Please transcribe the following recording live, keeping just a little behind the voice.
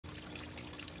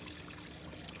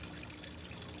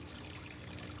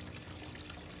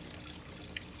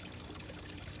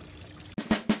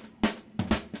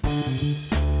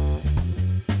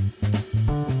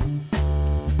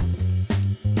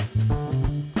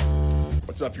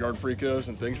What's up, yard freakos,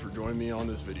 and thanks for joining me on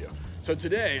this video. So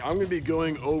today I'm going to be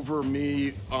going over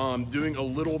me doing a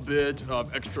little bit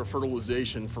of extra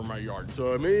fertilization for my yard.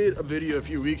 So I made a video a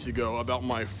few weeks ago about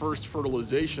my first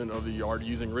fertilization of the yard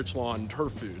using Rich Lawn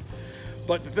turf food.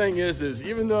 But the thing is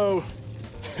even though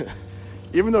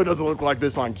it doesn't look like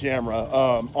this on camera,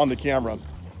 on the camera,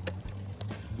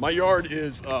 my yard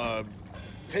is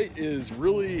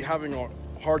really having a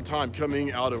hard time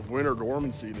coming out of winter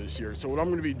dormancy this year. So what I'm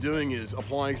going to be doing is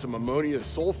applying some ammonium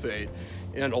sulfate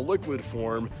in a liquid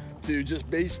form to just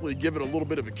basically give it a little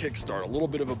bit of a kickstart, a little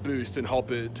bit of a boost, and help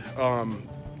it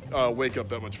wake up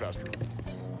that much faster.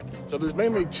 So there's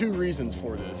mainly two reasons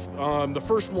for this. The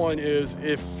first one is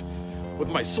with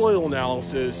my soil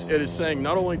analysis, it is saying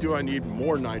not only do I need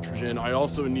more nitrogen, I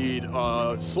also need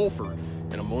sulfur.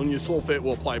 And ammonium sulfate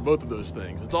will apply both of those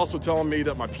things. It's also telling me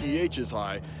that my pH is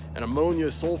high, and ammonium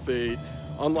sulfate,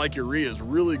 unlike urea, is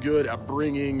really good at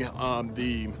bringing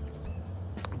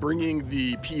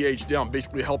the pH down,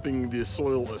 basically helping the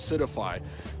soil acidify.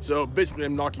 So basically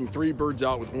I'm knocking three birds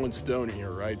out with one stone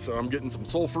here, right? So I'm getting some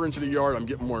sulfur into the yard, I'm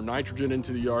getting more nitrogen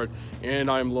into the yard, and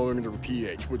I'm lowering the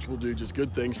pH, which will do just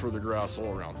good things for the grass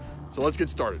all around. So let's get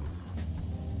started.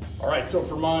 All right, so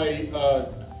for my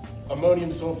ammonium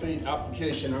sulfate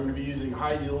application, I'm going to be using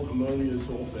high yield ammonium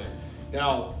sulfate.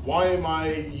 Now, why am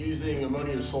I using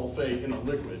ammonium sulfate in a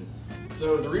liquid?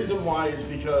 So the reason why is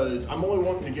because I'm only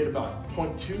wanting to get about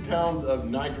 0.2 pounds of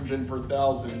nitrogen per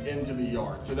thousand into the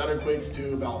yard. So that equates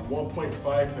to about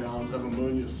 1.5 pounds of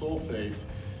ammonium sulfate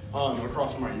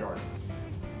across my yard.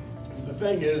 The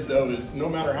thing is though, is no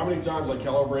matter how many times I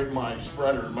calibrate my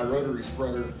spreader, my rotary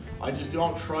spreader, I just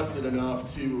don't trust it enough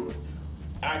to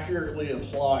accurately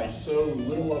apply so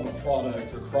little of a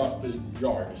product across the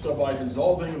yard. So by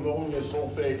dissolving ammonium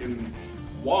sulfate in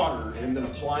water and then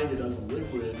applying it as a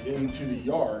liquid into the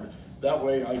yard, that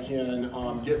way I can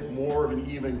get more of an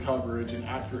even coverage and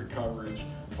accurate coverage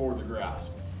for the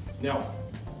grass. Now,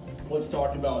 let's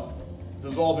talk about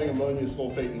dissolving ammonium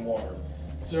sulfate in water.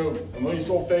 So ammonium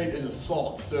sulfate is a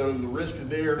salt, so the risk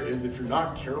there is if you're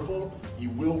not careful, you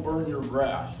will burn your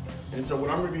grass. And so what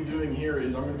I'm going to be doing here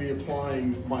is I'm going to be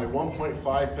applying my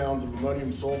 1.5 pounds of ammonium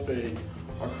sulfate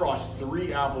across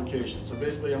 3 applications. So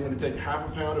basically I'm going to take half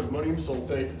a pound of ammonium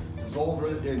sulfate, dissolve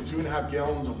it in 2.5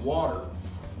 gallons of water,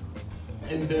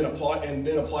 and then apply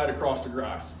it across the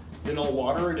grass. Then I'll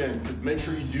water it in, because make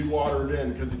sure you do water it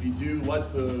in, because if you do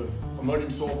let the ammonium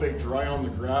sulfate dry on the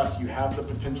grass, you have the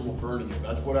potential of burning it.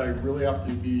 That's what I really have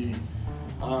to be,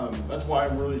 that's why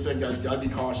I'm really saying, guys, you gotta be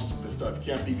cautious with this stuff. You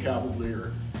can't be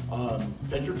cavalier.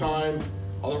 Take your time,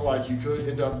 otherwise you could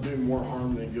end up doing more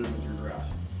harm than good with your grass.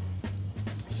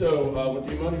 So with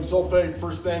the ammonium sulfate,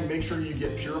 first thing, make sure you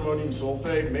get pure ammonium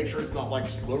sulfate. Make sure it's not like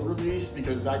slow release,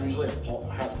 because that usually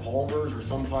has polymers or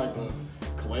some type of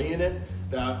clay in it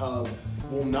that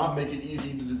will not make it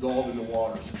easy to dissolve in the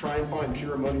water. So try and find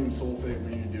pure ammonium sulfate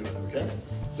when you do it, okay?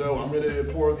 So I'm going to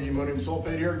pour the ammonium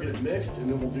sulfate here, get it mixed,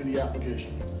 and then we'll do the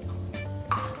application.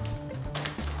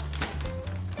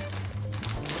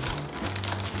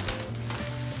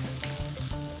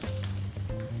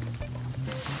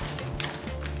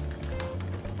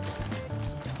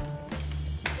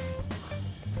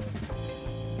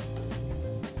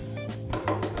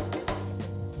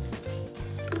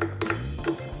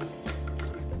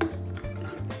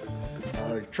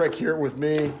 Trick here with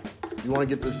me, you want to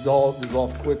get this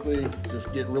dissolved quickly,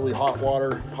 just get really hot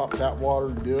tap water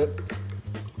to do it.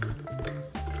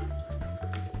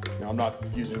 Now I'm not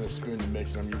using this spoon to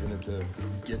mix it, I'm using it to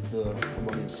get the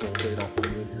ammonium sulfate off the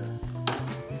lid here.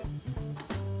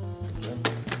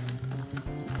 Okay.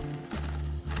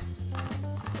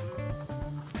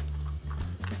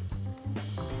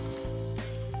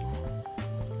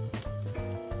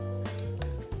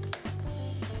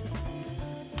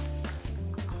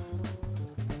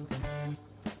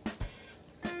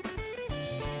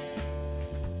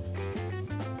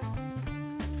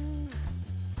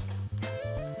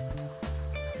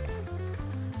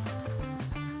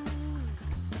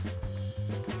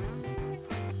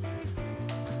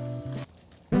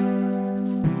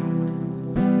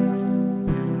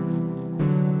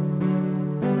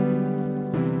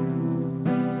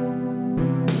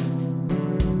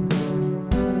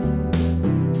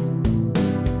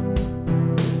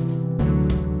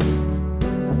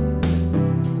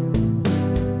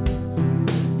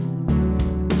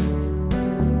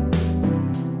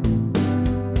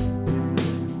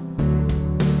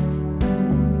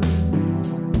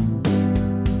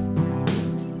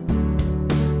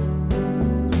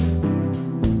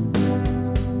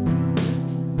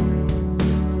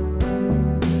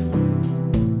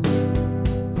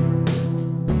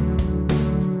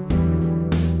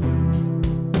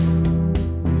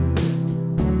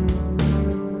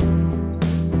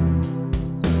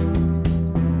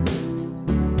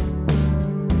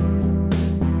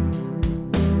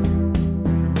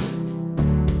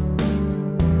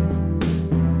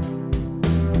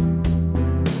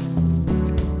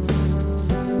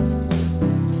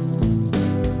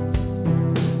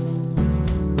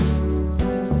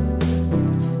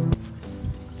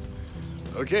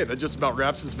 Okay, that just about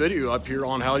wraps this video up here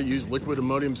on how to use liquid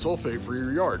ammonium sulfate for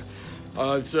your yard.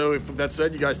 So if that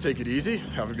said, you guys take it easy,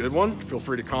 have a good one. Feel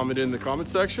free to comment in the comment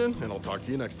section, and I'll talk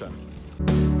to you next time.